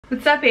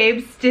What's up,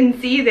 babes?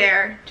 Didn't see you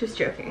there. Just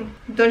joking.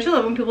 Don't you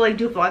love when people like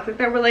do vlogs like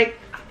that? We're like,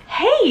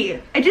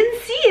 hey, I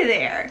didn't see you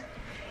there.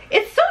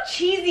 It's so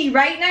cheesy,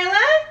 right,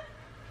 Nyla?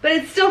 But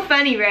it's still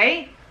funny,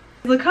 right?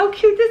 Look how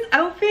cute this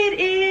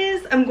outfit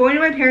is. I'm going to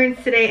my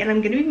parents today and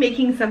I'm gonna be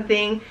making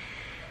something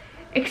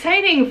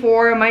exciting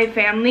for my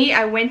family.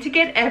 I went to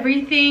get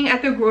everything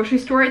at the grocery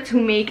store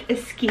to make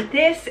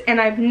esquites,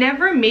 and I've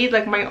never made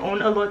like my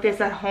own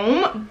elotes at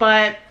home,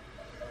 but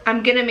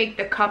I'm gonna make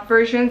the cup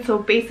version. So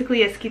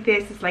basically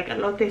esquites is like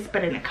elotes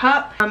but in a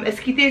cup.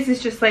 Esquites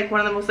is just like one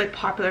of the most like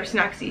popular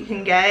snacks that you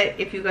can get,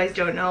 if you guys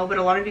don't know, but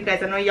a lot of you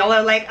guys, I know y'all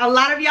are like, a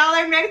lot of y'all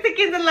are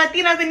Mexicans and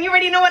Latinas and you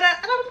already know what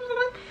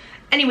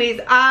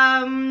anyways,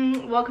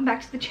 welcome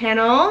back to the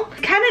channel.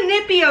 It's kind of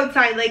nippy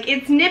outside. Like,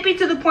 it's nippy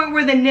to the point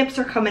where the nips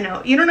are coming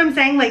out. You know what I'm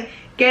saying? Like,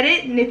 get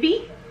it?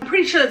 Nippy? I'm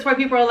pretty sure that's why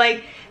people are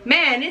like,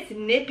 man, it's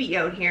nippy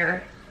out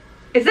here.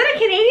 Is that a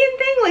Canadian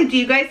thing? Like, do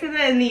you guys say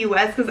that in the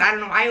US? Because I don't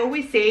know. I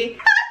always say,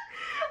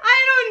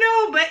 I don't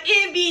know, but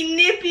it be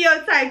nippy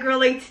outside, girl.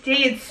 Like, today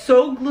it's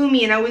so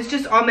gloomy and I was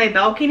just on my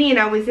balcony and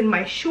I was in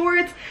my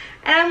shorts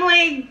and I'm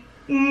like,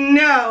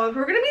 no, if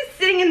we're gonna be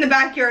sitting in the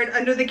backyard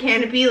under the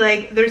canopy,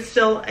 like there's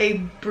still a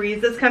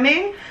breeze that's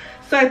coming.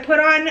 So I put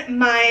on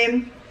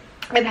my,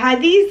 I've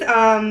had these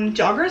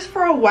joggers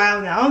for a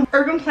while now.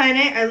 Urban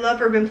Planet, I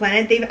love Urban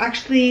Planet. They've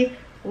actually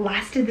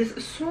lasted this,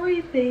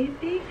 sorry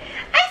baby.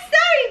 I'm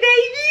sorry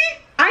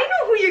baby. I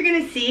know who you're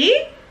gonna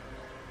see.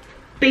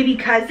 Baby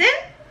cousin.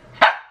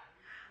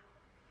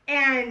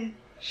 And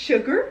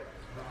Sugar.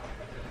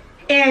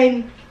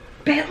 And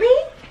Bentley.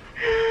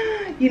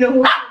 You know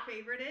who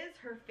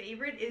her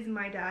favorite is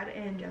my dad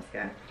and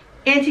Jessica.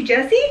 Auntie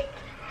Jessie?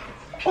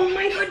 Oh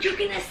my god, you're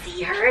gonna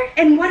see her?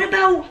 And what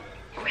about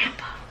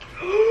Grandpa?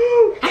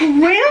 Grandpa? Oh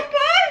my god,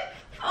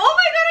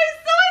 I'm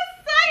so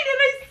excited!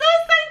 I'm so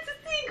excited to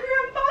see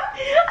Grandpa!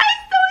 I'm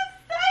so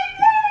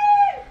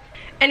excited!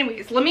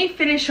 Anyways, let me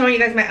finish showing you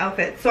guys my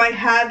outfit. So I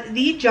have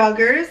the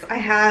joggers. I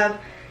have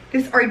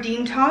this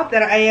Ardeen top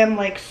that I am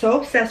like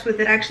so obsessed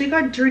with. It actually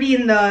got dirty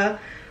in the,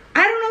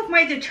 I don't know if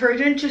my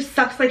detergent just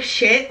sucks like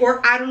shit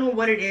or I don't know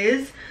what it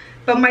is.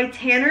 But my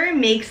tanner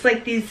makes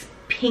like these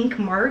pink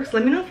marks.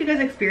 Let me know if you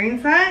guys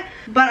experience that.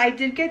 But I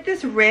did get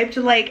this ribbed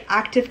like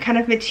active kind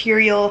of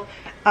material.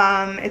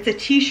 It's a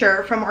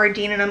t-shirt from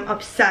Ardeen and I'm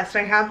obsessed.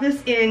 I have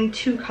this in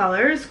 2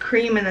 colors,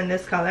 cream and then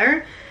this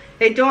color.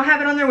 They don't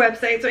have it on their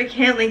website, so I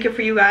can't link it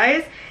for you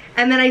guys.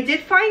 And then I did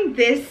find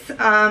this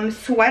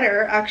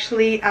sweater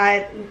actually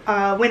at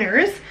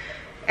Winners.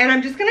 And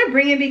I'm just gonna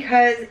bring it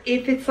because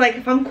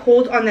if I'm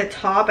cold on the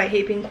top, I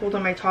hate being cold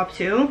on my top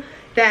too,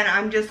 then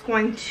I'm just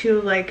going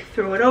to like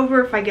throw it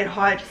over. If I get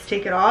hot, just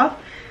take it off.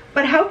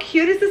 But how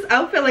cute is this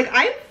outfit? Like,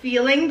 I'm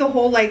feeling the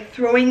whole like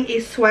throwing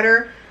a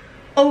sweater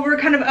over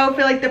kind of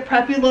outfit, like the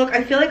preppy look.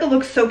 I feel like it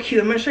looks so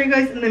cute. I'm gonna show you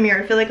guys in the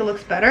mirror. I feel like it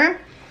looks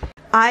better.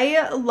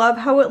 I love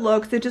how it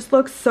looks. It just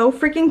looks so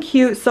freaking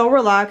cute, so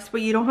relaxed,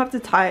 but you don't have to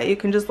tie it. You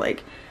can just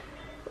like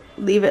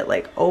leave it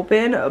like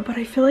open, but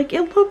I feel like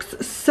it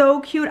looks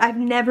so cute. I've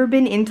never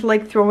been into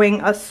like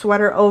throwing a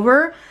sweater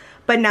over,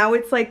 but now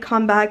it's like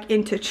come back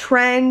into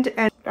trend.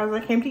 And guys,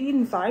 I came to eat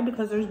inside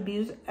because there's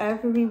bees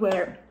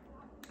everywhere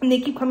and they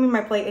keep coming to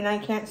my plate and I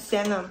can't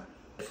stand them.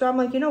 So I'm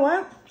like, you know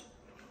what?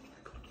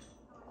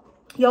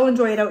 Y'all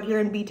enjoy it out here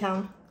in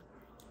B-Town.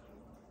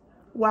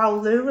 Wow,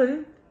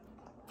 literally,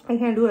 I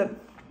can't do it.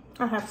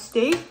 I have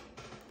steak,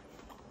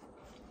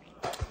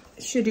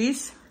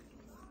 chorizo,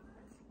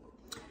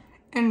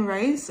 and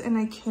rice, and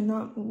I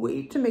cannot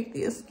wait to make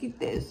the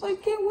esquites. I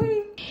can't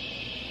wait.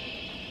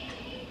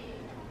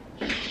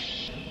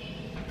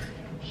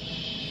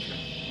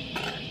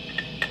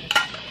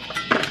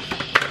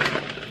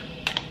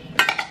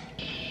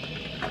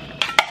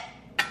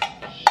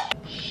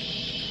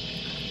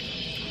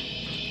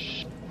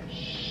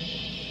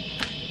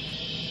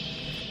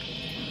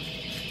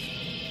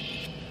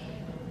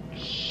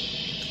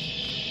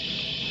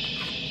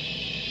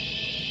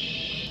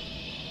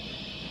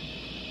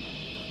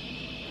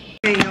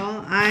 Okay,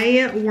 y'all,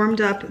 I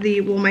warmed up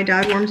my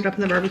dad warmed it up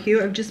in the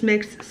barbecue. I've just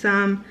mixed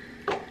some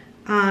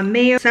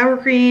mayo, sour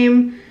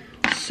cream,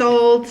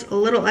 salt, a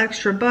little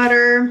extra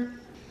butter.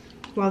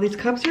 Wow, these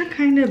cups are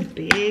kind of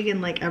big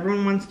and like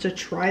everyone wants to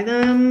try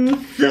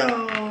them.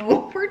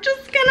 So we're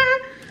just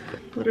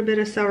gonna, a little bit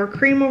of sour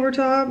cream over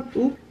top.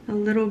 Ooh, a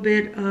little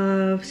bit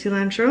of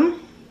cilantro.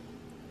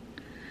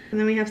 And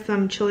then we have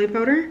some chili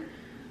powder.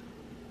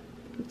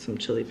 Put some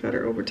chili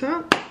powder over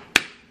top.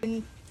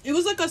 It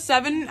was like a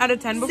 7 out of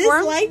 10 before.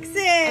 Sis likes it.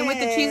 And with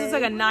the cheese, it's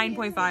like a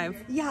 9.5.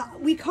 Yeah,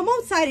 we come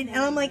outside and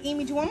I'm like,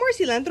 Amy, do you want more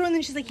cilantro? And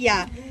then she's like,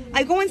 yeah.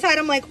 I go inside,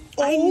 I'm like,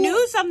 oh. I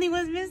knew something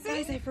was missing.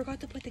 Guys, I forgot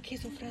to put the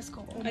queso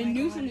fresco. Oh I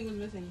knew something was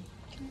missing.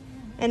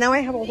 And now I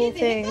have a whole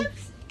thing.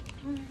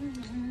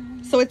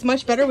 So it's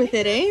much better with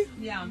it, eh?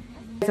 Yeah.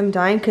 I'm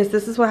dying because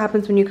this is what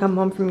happens when you come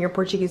home from your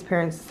Portuguese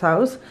parents'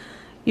 house.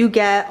 You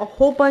get a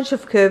whole bunch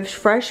of couves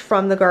fresh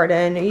from the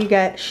garden. You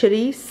get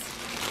chorizo,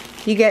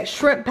 You get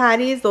shrimp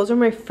patties. Those are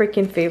my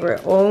freaking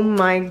favorite. Oh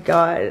my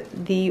god.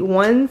 The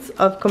ones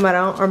of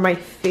camarão are my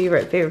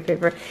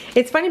favorite.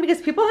 It's funny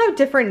because people have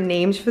different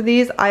names for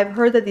these. I've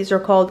heard that these are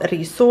called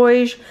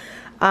rissóis.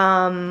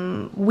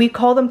 We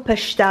call them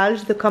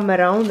pastéis de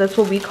camarão. That's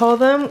what we call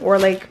them. Or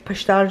like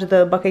pastéis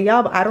de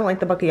bacalhau. But I don't like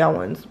the bacalhau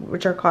ones,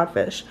 which are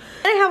codfish.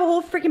 And I have a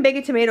whole freaking bag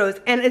of tomatoes.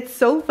 And it's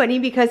so funny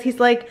because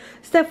he's like,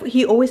 Steph,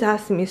 he always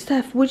asks me,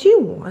 Steph, would you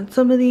want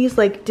some of these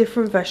like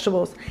different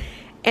vegetables?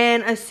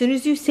 And as soon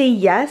as you say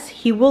yes,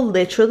 he will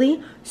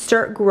literally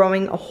start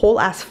growing a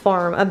whole ass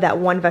farm of that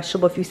one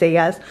vegetable if you say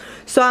yes.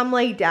 So I'm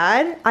like,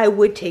 Dad, I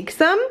would take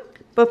some,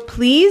 but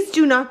please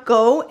do not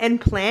go and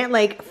plant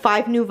like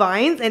 5 new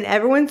vines. And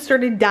everyone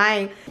started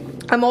dying.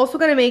 I'm also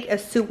gonna make a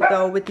soup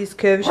though with these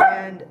couves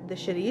and the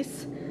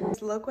chilies.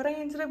 Look what I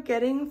ended up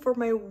getting for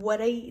my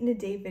what I eat in a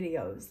day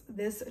videos.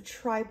 This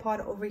tripod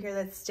over here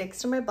that sticks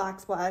to my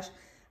backsplash.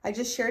 I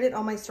just shared it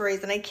on my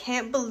stories and I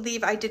can't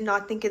believe I did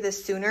not think of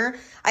this sooner.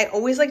 I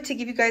always like to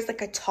give you guys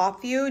like a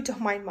top view. Don't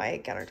mind my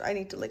counter. I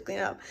need to like clean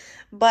up.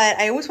 But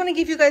I always want to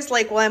give you guys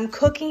like, while I'm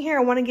cooking here,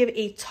 I want to give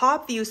a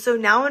top view. So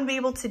now I'm gonna be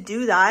able to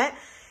do that.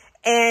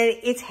 And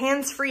it's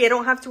hands-free. I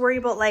don't have to worry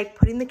about like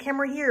putting the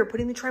camera here,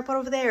 putting the tripod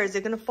over there. Is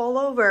it gonna fall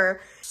over?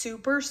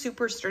 Super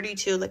sturdy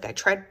too. Like I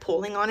tried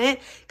pulling on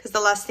it because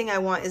the last thing I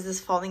want is this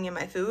falling in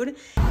my food.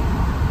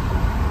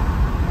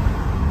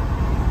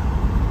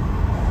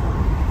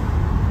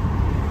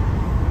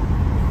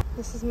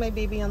 This is my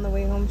baby on the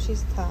way home.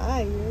 She's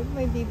tired.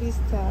 My baby's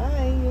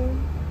tired.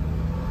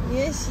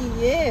 Yes, she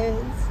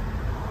is.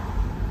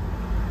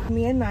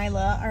 Me and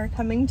Nyla are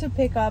coming to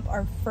pick up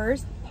our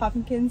first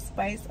pumpkin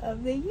spice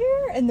of the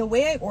year. And the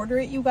way I order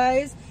it, you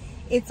guys,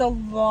 it's a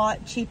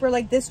lot cheaper.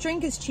 Like this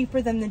drink is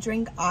cheaper than the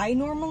drink I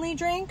normally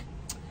drink.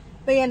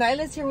 But yeah,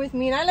 Nyla's here with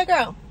me. Nyla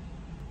girl.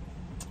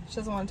 She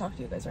doesn't want to talk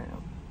to you guys right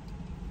now.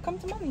 Come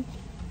to mommy.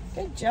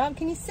 Good job.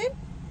 Can you sit?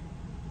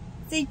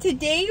 So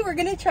today we're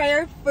gonna try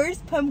our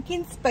first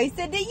pumpkin spice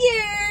of the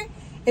year.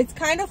 It's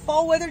kind of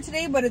fall weather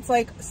today, but it's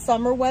like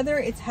summer weather.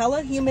 It's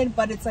hella humid,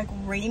 but it's like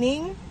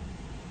raining.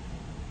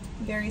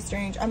 Very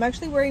strange. I'm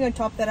actually wearing a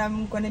top that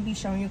I'm gonna be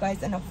showing you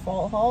guys in a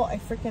fall haul. I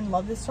freaking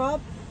love this top.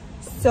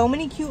 So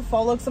many cute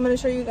fall looks I'm gonna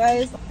show you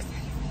guys.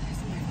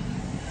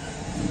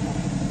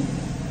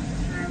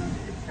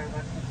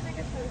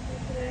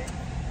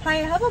 Hi,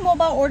 I have a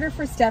mobile order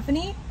for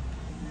Stephanie.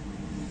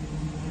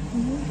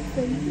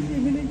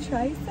 You're gonna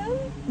try some?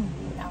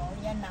 No,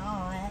 you're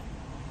not.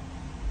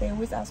 They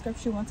always ask her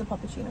if she wants a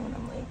puppuccino, and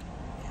I'm like,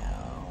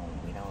 no,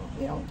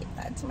 we don't get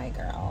that to my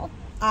girl.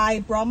 I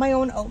brought my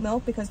own oat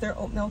milk because their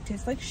oat milk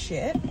tastes like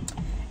shit.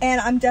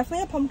 And I'm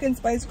definitely a pumpkin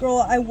spice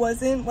girl. I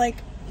wasn't like,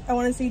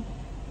 I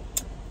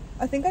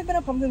think I've been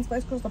a pumpkin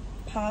spice girl the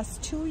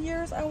past 2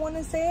 years, I want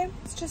to say.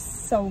 It's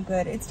just so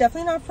good. It's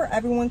definitely not for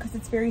everyone because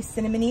it's very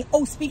cinnamony.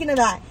 Oh, speaking of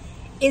that,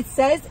 it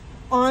says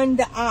on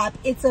the app,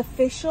 it's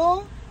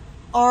official.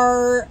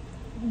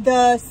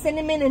 The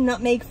cinnamon and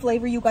nutmeg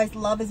flavor you guys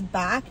love is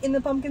back in the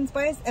pumpkin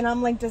spice. And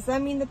I'm like, does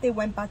that mean that they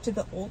went back to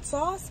the old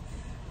sauce?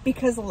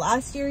 Because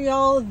last year,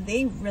 y'all,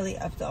 they really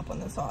effed up on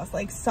the sauce.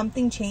 Like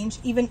something changed.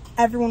 Even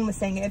everyone was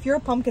saying it. If you're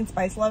a pumpkin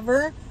spice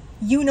lover,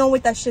 you know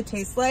what that shit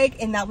tastes like.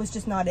 And that was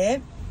just not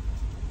it.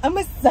 I'm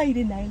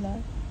excited,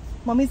 Nyla.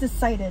 Mommy's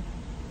excited.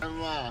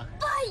 Bye!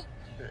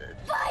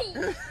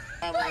 Bye!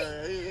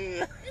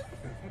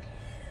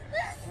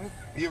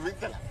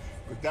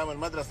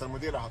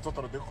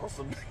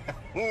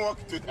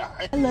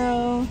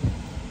 Hello.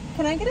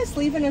 Can I get a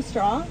sleeve and a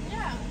straw?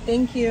 Yeah.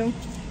 Thank you.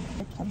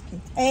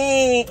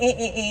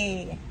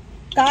 Hey.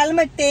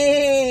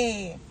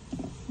 Calmate.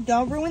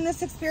 Don't ruin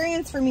this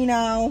experience for me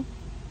now.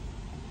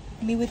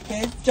 Me with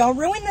kids. Don't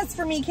ruin this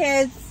for me,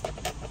 kids.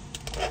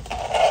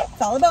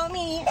 It's all about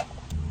me.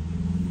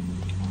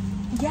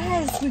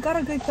 Yes, we got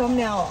a good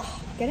thumbnail.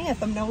 Getting a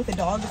thumbnail with a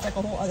dog is like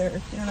a whole other,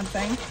 you know what I'm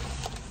saying?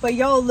 But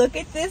yo, look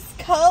at this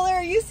color.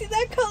 You see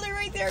that color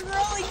right there,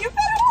 girl? Like, you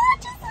better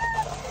watch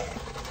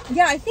it.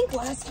 Yeah, I think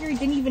last year it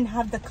didn't even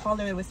have the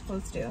color it was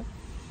supposed to.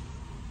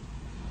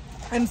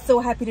 I'm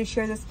so happy to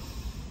share this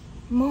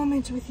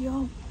moment with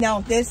y'all. Now,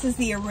 this is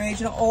the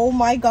original. Oh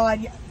my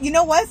God. You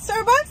know what,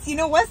 Starbucks? You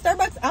know what,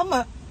 Starbucks? I'm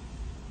a...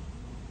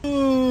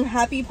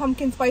 happy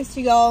pumpkin spice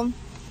to y'all.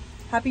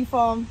 Happy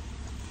fall.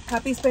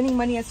 Happy spending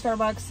money at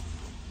Starbucks.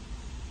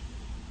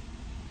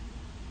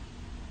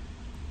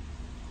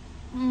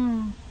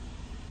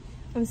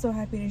 I'm so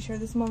happy to share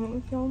this moment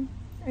with y'all.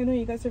 I know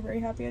you guys are very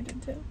happy I did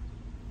too.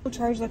 We'll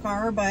charge the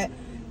car, but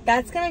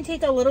that's gonna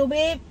take a little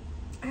bit.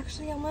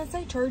 Actually, unless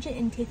I charge it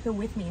and take her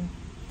with me.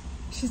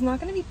 She's not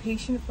gonna be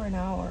patient for an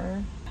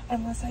hour.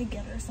 Unless I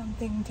get her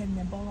something to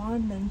nibble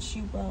on, then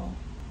she will.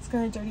 It's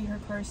gonna dirty her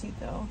car seat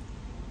though.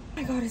 Oh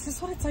my God, is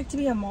this what it's like to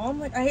be a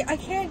mom? Like, I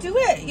can't do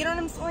it. You know what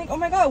I'm saying? Like, oh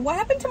my God, what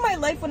happened to my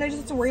life when I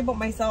just have to worry about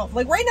myself?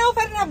 Like right now, if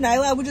I didn't have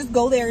Nyla, I would just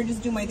go there and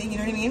just do my thing, you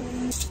know what I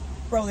mean?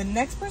 Bro, the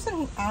next person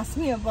who asks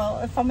me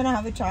about if I'm gonna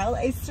have a child,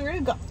 I swear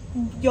to God,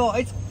 yo,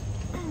 it's...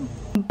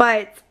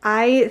 But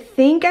I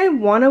think I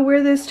want to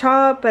wear this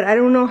top, but I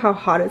don't know how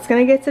hot it's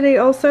gonna get today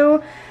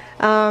also.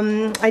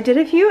 I did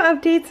a few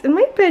updates in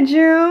my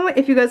bedroom.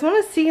 If you guys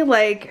want to see,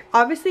 like,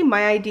 obviously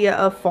my idea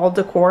of fall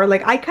decor,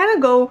 like I kind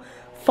of go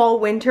fall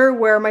winter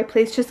where my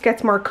place just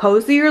gets more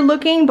cozier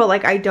looking, but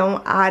like I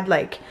don't add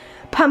like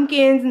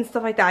pumpkins and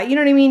stuff like that, you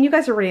know what I mean? You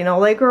guys already know,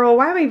 like, girl,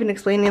 why am I even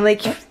explaining?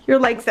 Like, you're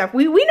like stuff,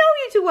 we know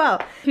you too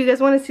well. If you guys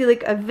want to see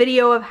like a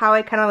video of how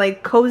I kind of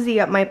like cozy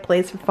up my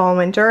place for fall and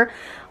winter,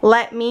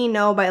 let me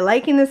know by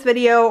liking this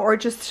video or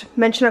just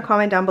mention a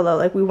comment down below,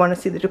 like we want to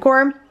see the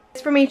decor.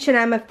 It's from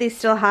H&M. If they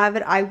still have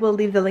it, I will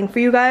leave the link for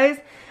you guys.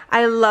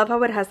 I love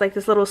how it has like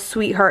this little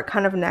sweetheart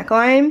kind of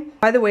neckline.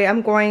 By the way,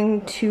 I'm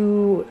going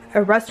to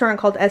a restaurant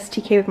called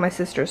STK with my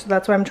sister, so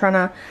that's why I'm trying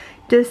to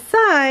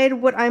decide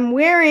what I'm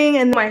wearing.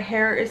 And my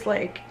hair is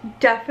like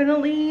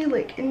definitely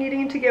like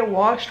needing to get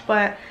washed,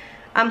 but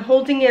I'm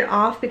holding it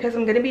off because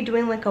I'm gonna be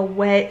doing like a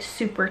wet,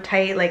 super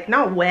tight, like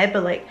not wet,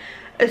 but like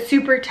a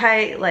super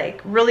tight,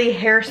 like really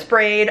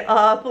hairsprayed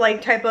up,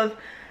 like type of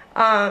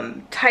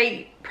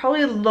tight,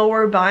 probably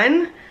lower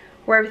bun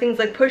where everything's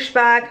like pushed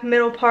back,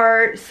 middle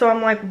part. So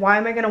I'm like, why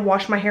am I gonna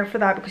wash my hair for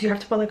that? Because you have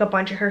to put like a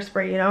bunch of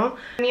hairspray, you know?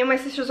 Me and my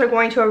sisters are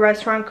going to a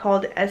restaurant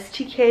called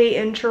STK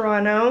in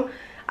Toronto.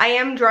 I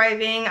am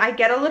driving. I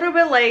get a little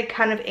bit like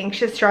kind of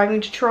anxious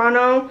driving to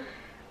Toronto.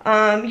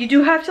 You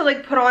do have to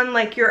like put on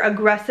like your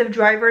aggressive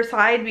driver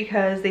side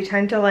because they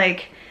tend to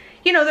like,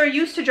 you know, they're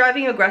used to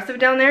driving aggressive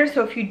down there.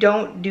 So if you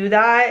don't do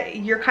that,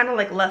 you're kind of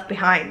like left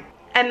behind.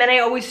 And then I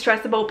always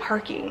stress about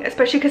parking,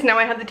 especially because now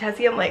I have the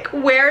Tessie. I'm like,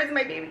 where is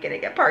my baby gonna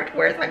get parked?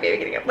 Where's my baby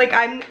gonna get? Like,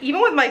 I'm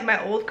even with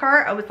my old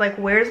car, I was like,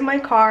 where's my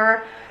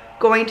car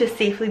going to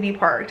safely be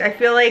parked? I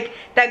feel like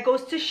that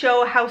goes to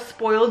show how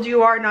spoiled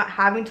you are not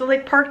having to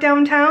like park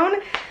downtown.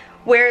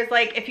 Whereas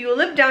like if you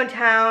live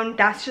downtown,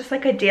 that's just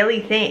like a daily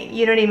thing,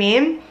 you know what I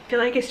mean? I feel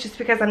like it's just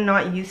because I'm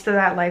not used to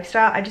that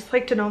lifestyle. I just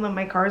like to know that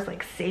my car is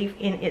like safe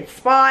in its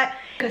spot.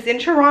 Because in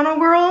Toronto,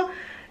 girl,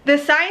 the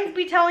signs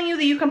be telling you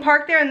that you can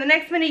park there, and the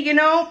next minute, you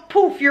know,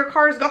 poof, your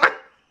car's gone.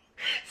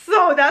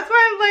 So that's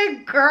why I'm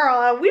like,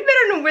 girl, we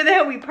better know where the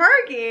hell we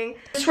parking.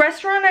 This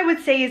restaurant, I would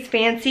say, is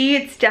fancy.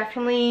 It's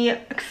definitely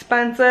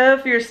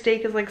expensive. Your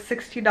steak is like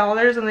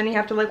 $60, and then you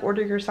have to like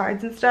order your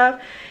sides and stuff.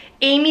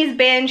 Amy's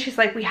been, she's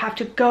like, we have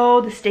to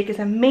go. The steak is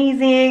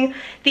amazing.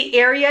 The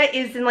area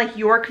is in like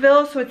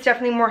Yorkville, so it's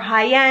definitely more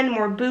high-end,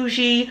 more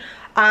bougie.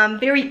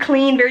 Very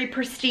clean, very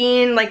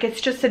pristine. Like,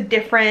 it's just a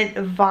different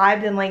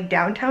vibe than like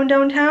downtown.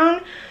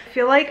 I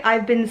feel like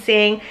I've been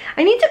saying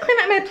I need to clean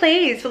up my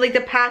place for like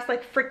the past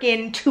like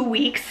freaking 2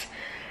 weeks,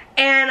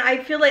 and I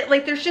feel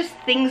like there's just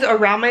things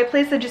around my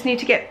place that just need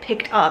to get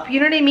picked up, you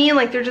know what I mean?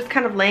 Like, they're just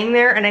kind of laying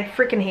there, and I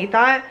freaking hate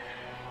that.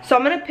 So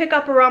I'm gonna pick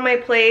up around my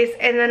place,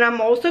 and then I'm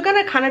also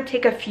gonna kind of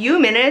take a few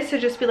minutes to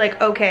just be like,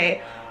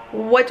 okay,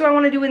 what do I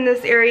want to do in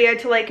this area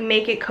to like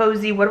make it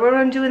cozy? What do I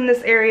want to do in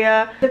this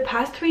area? The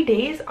past 3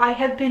 days I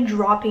have been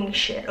dropping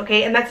shit,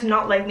 okay? And that's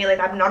not like me. Like,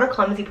 I'm not a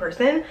clumsy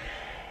person.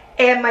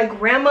 And my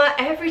grandma,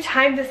 every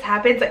time this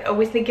happens, I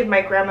always think of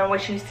my grandma and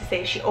what she used to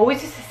say. She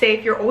always used to say,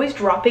 if you're always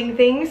dropping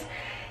things,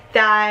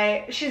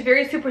 that she's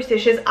very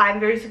superstitious. I'm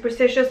very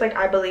superstitious. Like,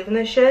 I believe in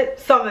this shit.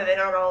 Some of it,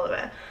 not all of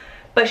it.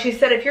 But she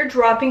said if you're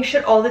dropping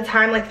shit all the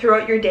time, like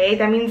throughout your day,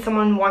 that means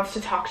someone wants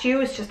to talk to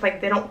you. It's just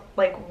like they don't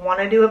like want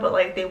to do it, but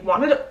like they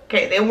want to,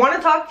 okay, they want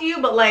to talk to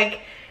you, but like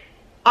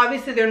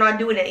obviously they're not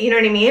doing it, you know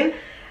what I mean?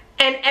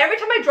 And every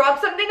time I drop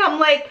something, I'm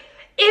like,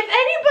 if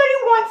anybody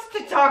wants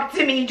to talk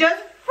to me,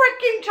 just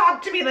freaking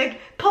talk to me.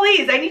 Like,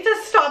 please, I need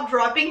to stop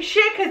dropping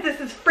shit because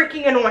this is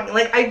freaking annoying.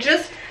 Like, I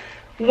just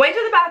went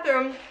to the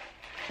bathroom,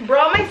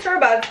 brought my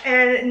Starbucks,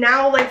 and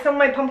now like some of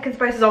my pumpkin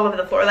spice is all over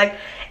the floor. Like,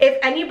 if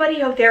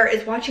anybody out there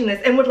is watching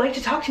this and would like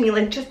to talk to me,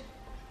 like, just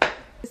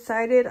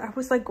decided. I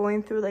was like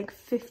going through like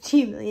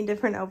 15 million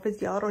different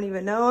outfits, y'all don't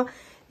even know.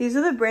 These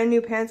are the brand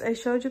new pants I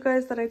showed you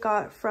guys that I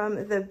got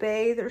from the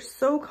Bay. They're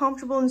so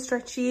comfortable and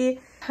stretchy.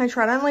 I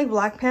tried on like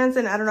black pants,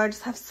 and I don't know, I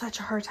just have such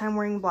a hard time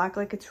wearing black.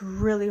 Like, it's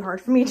really hard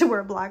for me to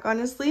wear black,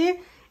 honestly.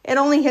 It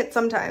only hits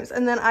sometimes.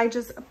 And then I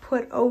just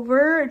draped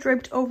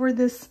over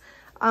this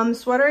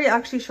sweater I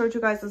actually showed you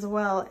guys as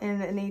well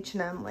in an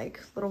H&M like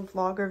little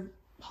vlogger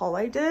haul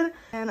I did.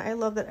 And I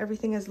love that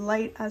everything is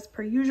light as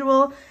per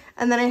usual.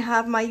 And then I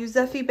have my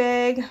Yuzefi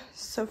bag.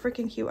 So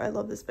freaking cute. I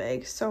love this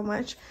bag so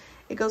much.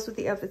 It goes with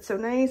the outfit so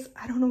nice.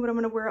 I don't know what I'm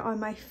gonna wear on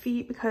my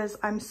feet because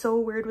I'm so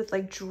weird with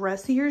like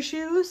dressier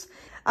shoes.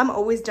 I'm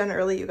always done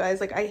early, you guys.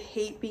 Like, I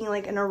hate being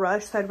like in a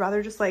rush, so I'd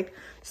rather just like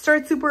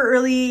start super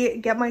early,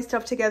 get my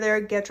stuff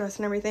together, get dressed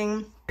and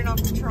everything.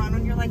 Off to Toronto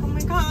and you're like, oh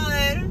my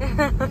god,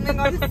 oh my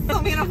god, this is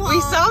so beautiful. We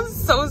sound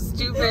so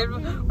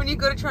stupid when you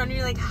go to Toronto.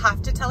 You like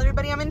have to tell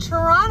everybody I'm in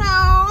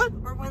Toronto.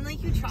 Or when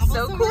like you travel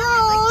so somewhere,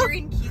 cool. like you're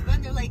in Cuba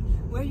and they're like,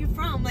 where are you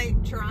from?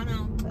 Like,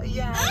 Toronto.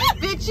 Yeah.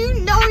 Bitch, you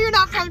know you're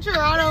not from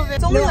Toronto. Bitch.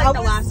 It's only like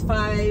the last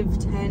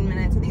 5-10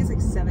 minutes. I think it's like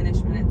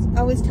 7-ish minutes.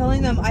 I was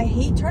telling them I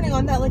hate turning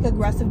on that like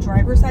aggressive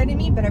driver side of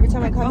me, but every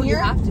time I come here,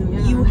 you have to,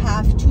 yeah. You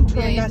have to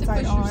turn that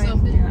side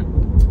on.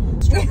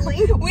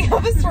 We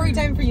have a story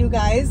time for you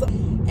guys.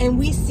 And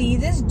we see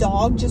this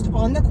dog just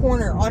on the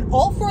corner on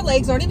all 4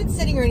 legs, not even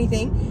sitting or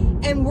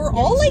anything, and we're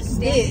all like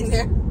this.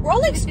 we're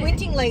all like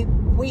squinting like,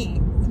 wait,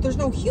 there's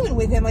no human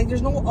with him, like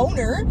there's no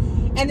owner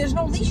and there's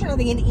no leash or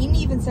nothing. And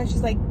Amy even said,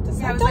 she's like, does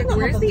that dog not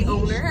have a leash?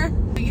 Owner?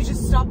 You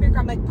just stop your car.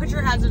 I'm like, put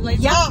your hazard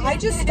lights on. I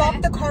just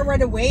stopped the car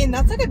right away, and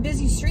that's like a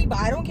busy street, but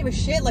I don't give a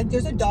shit. Like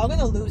there's a dog on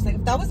the loose. Like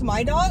if that was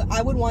my dog,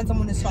 I would want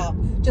someone to stop,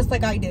 just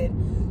like I did.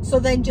 So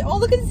then, oh,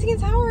 look at the CN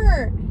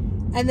Tower.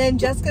 And then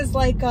Jessica's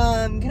like,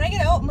 can I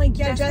get out? I'm like,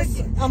 yeah, Jess.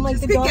 I'm like,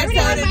 the dog's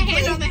out. My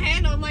hand on the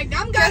handle. I'm like,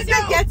 I'm gonna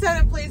Jessica gets out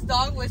and plays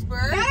dog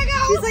whisperer. Gotta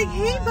go. She's like,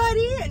 hey,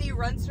 buddy. And he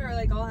runs to her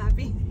like all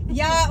happy.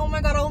 Yeah, oh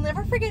my God, I'll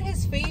never forget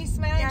his face,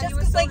 man. Yeah,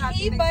 Jessica's so like,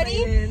 hey,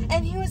 buddy.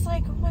 And he was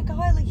like, oh my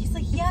God, like, he's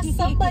like, yes,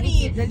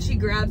 somebody. Then she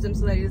grabs him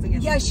so that he doesn't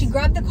get she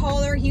grabbed the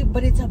collar,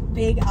 but it's a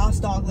big ass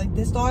dog. Like,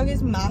 this dog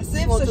is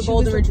massive. Well, it's a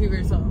golden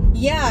retriever, so.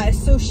 Yeah,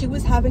 so she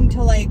was having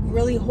to like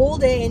really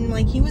hold it, and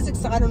like he was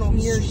excited. I don't know,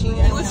 he or she.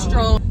 He was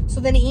strong. So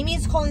then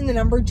Amy's calling the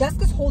number.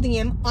 Jessica's holding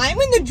him. I'm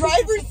in the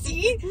driver's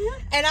seat,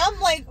 and I'm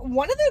like,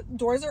 one of the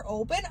doors are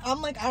open. I'm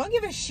like, I don't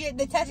give a shit.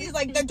 The Tessie's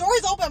like, the door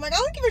is open. I'm like, I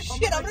don't give a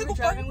shit. I'm gonna go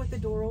park with the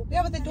door open.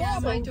 Yeah, with the door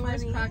open. My door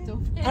is cracked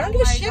open. I don't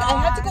give a shit. God.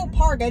 I had to go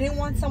park. I didn't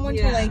want someone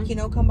to like, you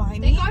know, come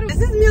behind me.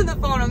 This is me on the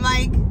phone. I'm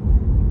like,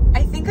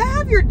 I think I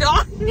have your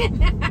dog.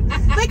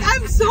 Like,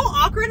 I'm so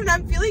awkward and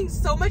I'm feeling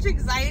so much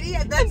anxiety.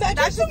 And that's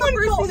just the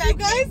first thing that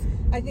guys.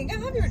 I think I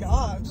have your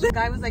dog. The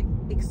guy was like,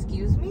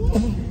 excuse me?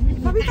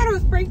 Probably thought I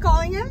was prank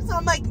calling him. So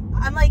I'm like,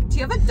 do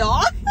you have a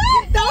dog?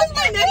 That was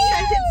my next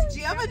sentence. Do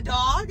you have a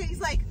dog? And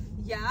he's like,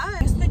 yeah. I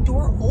guess the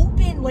door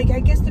opened. Like,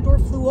 I guess the door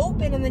flew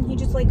open and then he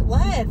just like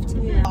left.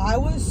 Yeah. I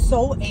was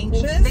so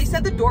anxious. They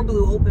said the door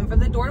blew open. For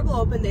the door to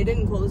blow open, they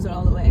didn't close it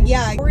all the way.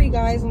 Yeah. Sorry,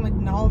 guys. I'm like,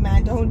 no,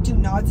 man, do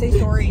not say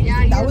sorry.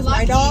 Yeah, that was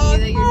my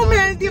dog. Oh,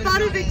 man, the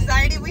amount of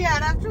anxiety we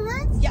had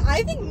afterwards. Yeah,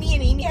 I think me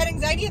and Amy had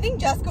anxiety. I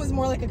think Jessica was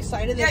more like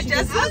excited. Yeah,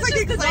 Jessica was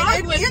like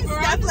excited. Me and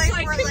Steph like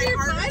were like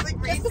heart was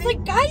like racing. Jessica's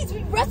like, guys,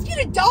 we rescued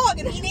a dog.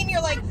 And me and Amy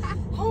are like,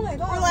 oh my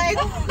God. We're like,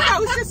 that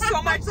was just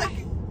so much like,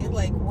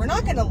 we're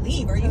not gonna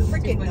leave. Are you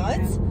freaking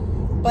nuts?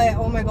 But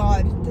oh my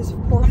God, this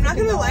poor. I'm not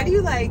gonna lie to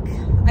you. Like,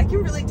 I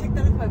can really take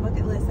that off my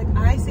bucket list. Like,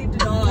 I saved a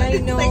dog. I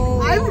know. Like,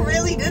 I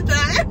really did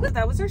that.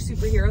 That was our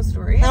superhero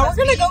story. Now we're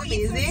gonna go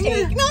eat some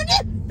steak.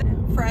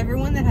 For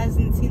everyone that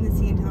hasn't seen the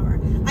CN Tower,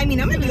 I mean,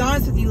 I'm gonna be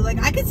honest with you. Like,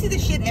 I could see the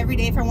shit every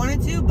day if I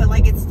wanted to, but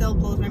like, it still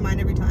blows my mind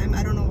every time.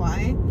 I don't know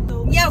why.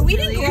 So yeah, we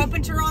didn't grow up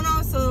in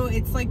Toronto, so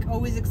it's like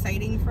always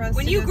exciting for us.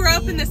 When you grow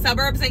up in the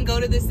suburbs and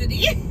go to the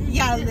city.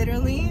 Yeah,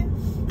 literally.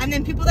 And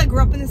then people that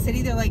grew up in the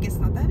city, they're like, it's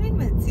not that big,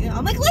 but it's, you know.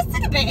 I'm like,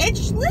 listen,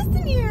 bitch,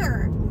 listen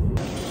here.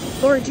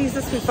 Lord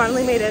Jesus, we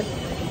finally made it.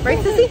 Right,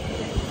 Sissy?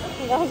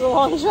 That was a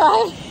long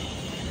drive.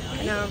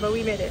 I know, but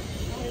we made it.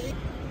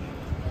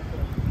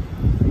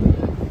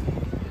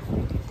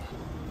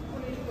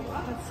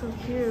 That's so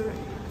cute.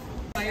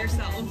 By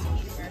yourself.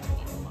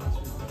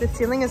 The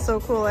ceiling is so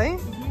cool, eh?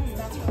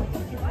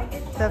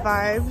 The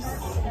vibes.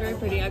 Very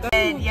pretty.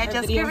 Yeah,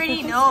 Jessica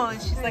already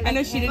knows. She's like, I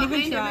know she didn't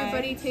even try.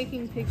 Everybody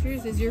taking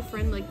pictures. Is your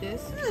friend like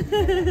this?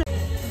 Oh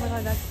my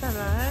God, that's so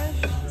much.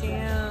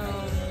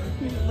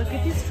 Damn. Look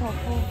at these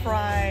truffle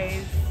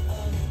fries.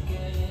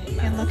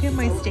 And look at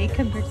my steak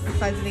compared to the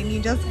size of Amy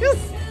and Jessica's.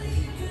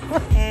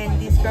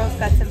 And these girls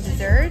got some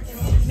desserts.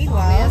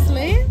 Meanwhile,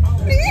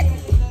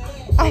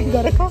 I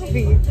got a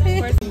coffee.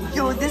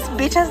 Yo, this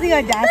bitch has the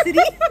audacity.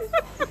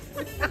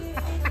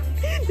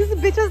 This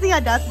bitch has the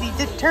audacity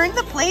to turn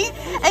the plate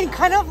and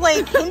kind of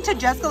like hint to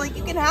Jessica, like,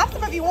 you can have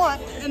some if you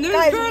want. And there's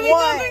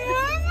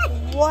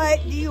guys,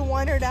 what do you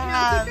want her to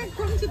have? I think I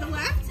come to the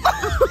left.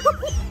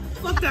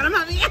 Fuck that, I'm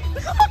having it.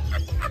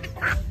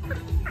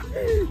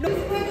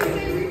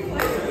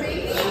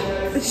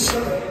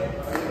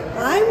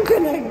 I'm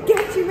gonna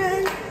get you,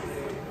 man.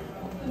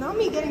 Not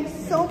me getting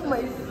soaked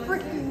my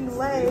freaking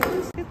legs.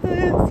 Look at the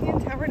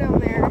CN Tower down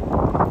there.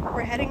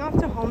 We're heading off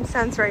to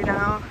HomeSense right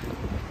now.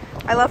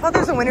 I love how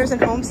there's a Winners and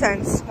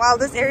HomeSense. Wow,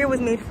 this area was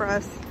made for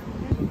us.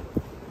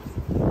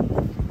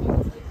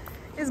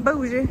 It's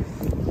bougie.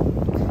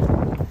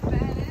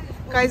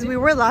 Guys, we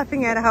were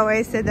laughing at how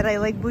I said that I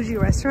like bougie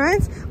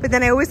restaurants, but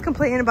then I always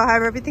complain about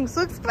how everything's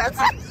so expensive.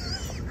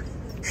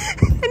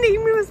 And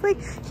Amy was like,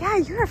 yeah,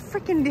 you're a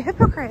freaking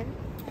hypocrite.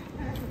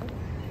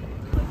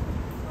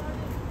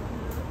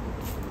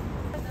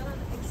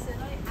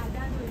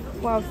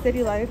 Wow,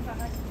 city life.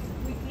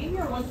 We came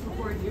here once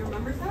before. Do you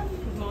remember that?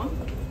 With Mom?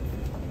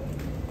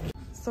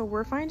 So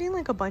we're finding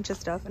like a bunch of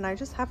stuff and I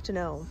just have to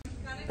know.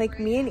 Like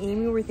me and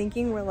Amy were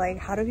thinking, we're like,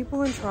 how do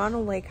people in Toronto,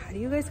 like, how do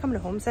you guys come to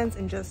HomeSense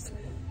and just,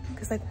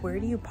 because like, where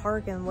do you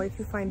park and what if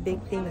you find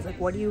big things? Like,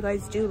 what do you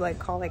guys do? Like,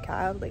 call a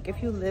cab? Like,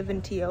 if you live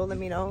in TO, let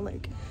me know.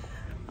 Like,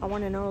 I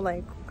want to know,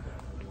 like.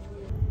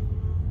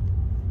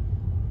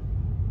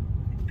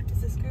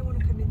 Does this guy want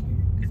to come in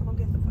here? Because I'll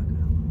get the fuck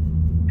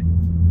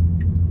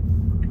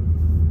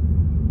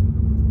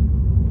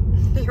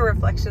out. Your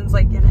reflection's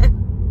like in it.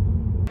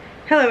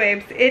 Hello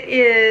babes, it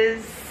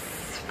is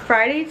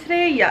Friday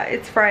today. Yeah,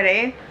 it's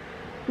Friday.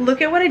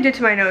 Look at what I did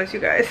to my nose,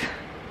 you guys.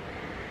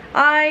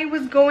 I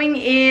was going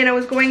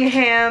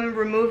ham,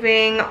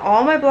 removing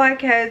all my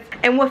blackheads.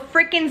 And what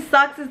freaking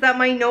sucks is that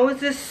my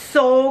nose is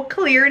so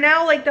clear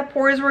now. Like the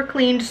pores were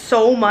cleaned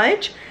so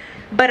much.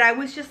 But I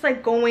was just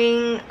like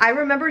I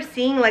remember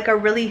seeing like a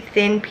really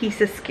thin piece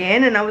of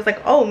skin. And I was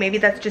like, oh, maybe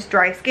that's just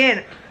dry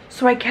skin.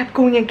 So I kept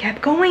going and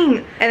kept going.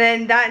 And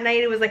then that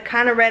night it was like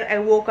kind of red. I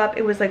woke up,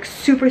 it was like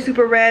super,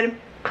 super red.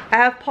 I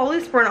have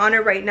polysporin on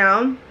it right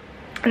now.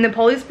 And the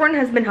polysporin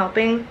has been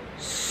helping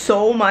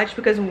so much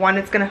because one,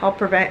 it's gonna help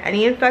prevent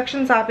any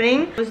infections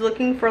happening. I was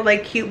looking for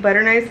like cute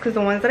butter knives because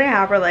the ones that I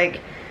have are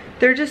like,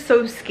 they're just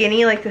so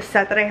skinny, like the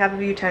set that I have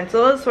of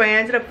utensils. So I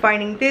ended up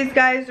finding these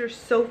guys. They're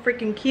so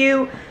freaking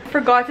cute.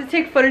 Forgot to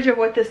take footage of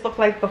what this looked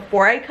like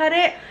before I cut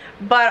it,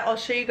 but I'll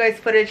show you guys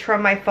footage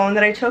from my phone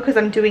that I took because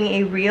I'm doing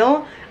a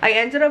reel. I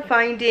ended up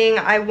finding,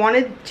 I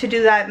wanted to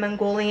do that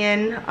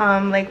Mongolian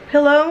like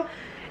pillow,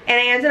 and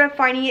I ended up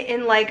finding it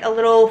in like a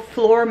little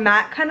floor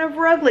mat kind of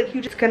rug. Like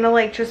you're just gonna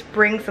like just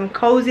bring some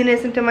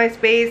coziness into my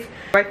space.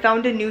 I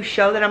found a new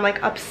show that I'm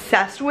like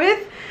obsessed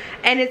with,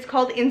 and it's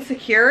called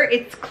Insecure.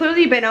 It's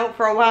clearly been out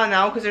for a while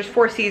now because there's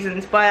 4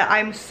 seasons, but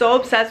I'm so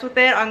obsessed with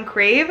it on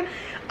Crave.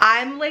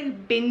 I'm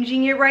like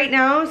binging it right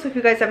now, so if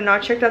you guys have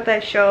not checked out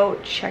that show,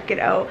 check it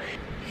out.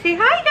 Say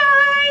hi, guys.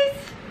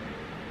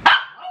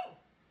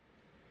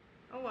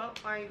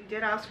 I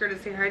did ask her to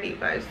say hi to you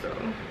guys, so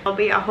but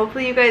yeah,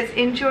 hopefully you guys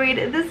enjoyed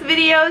this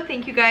video.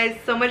 Thank you guys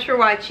so much for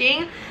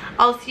watching.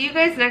 I'll see you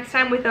guys next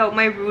time without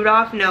my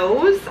Rudolph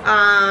nose,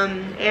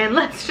 and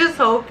let's just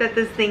hope that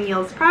this thing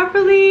heals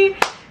properly,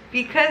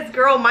 because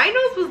girl, my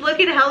nose was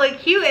looking hella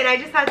cute and I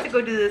just had to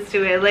go do this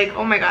to it. Like,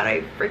 oh my god,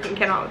 I freaking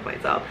cannot with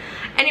myself.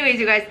 Anyways,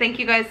 you guys, thank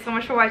you guys so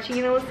much for watching,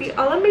 and I will see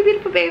all of my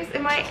beautiful babes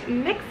in my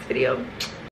next video.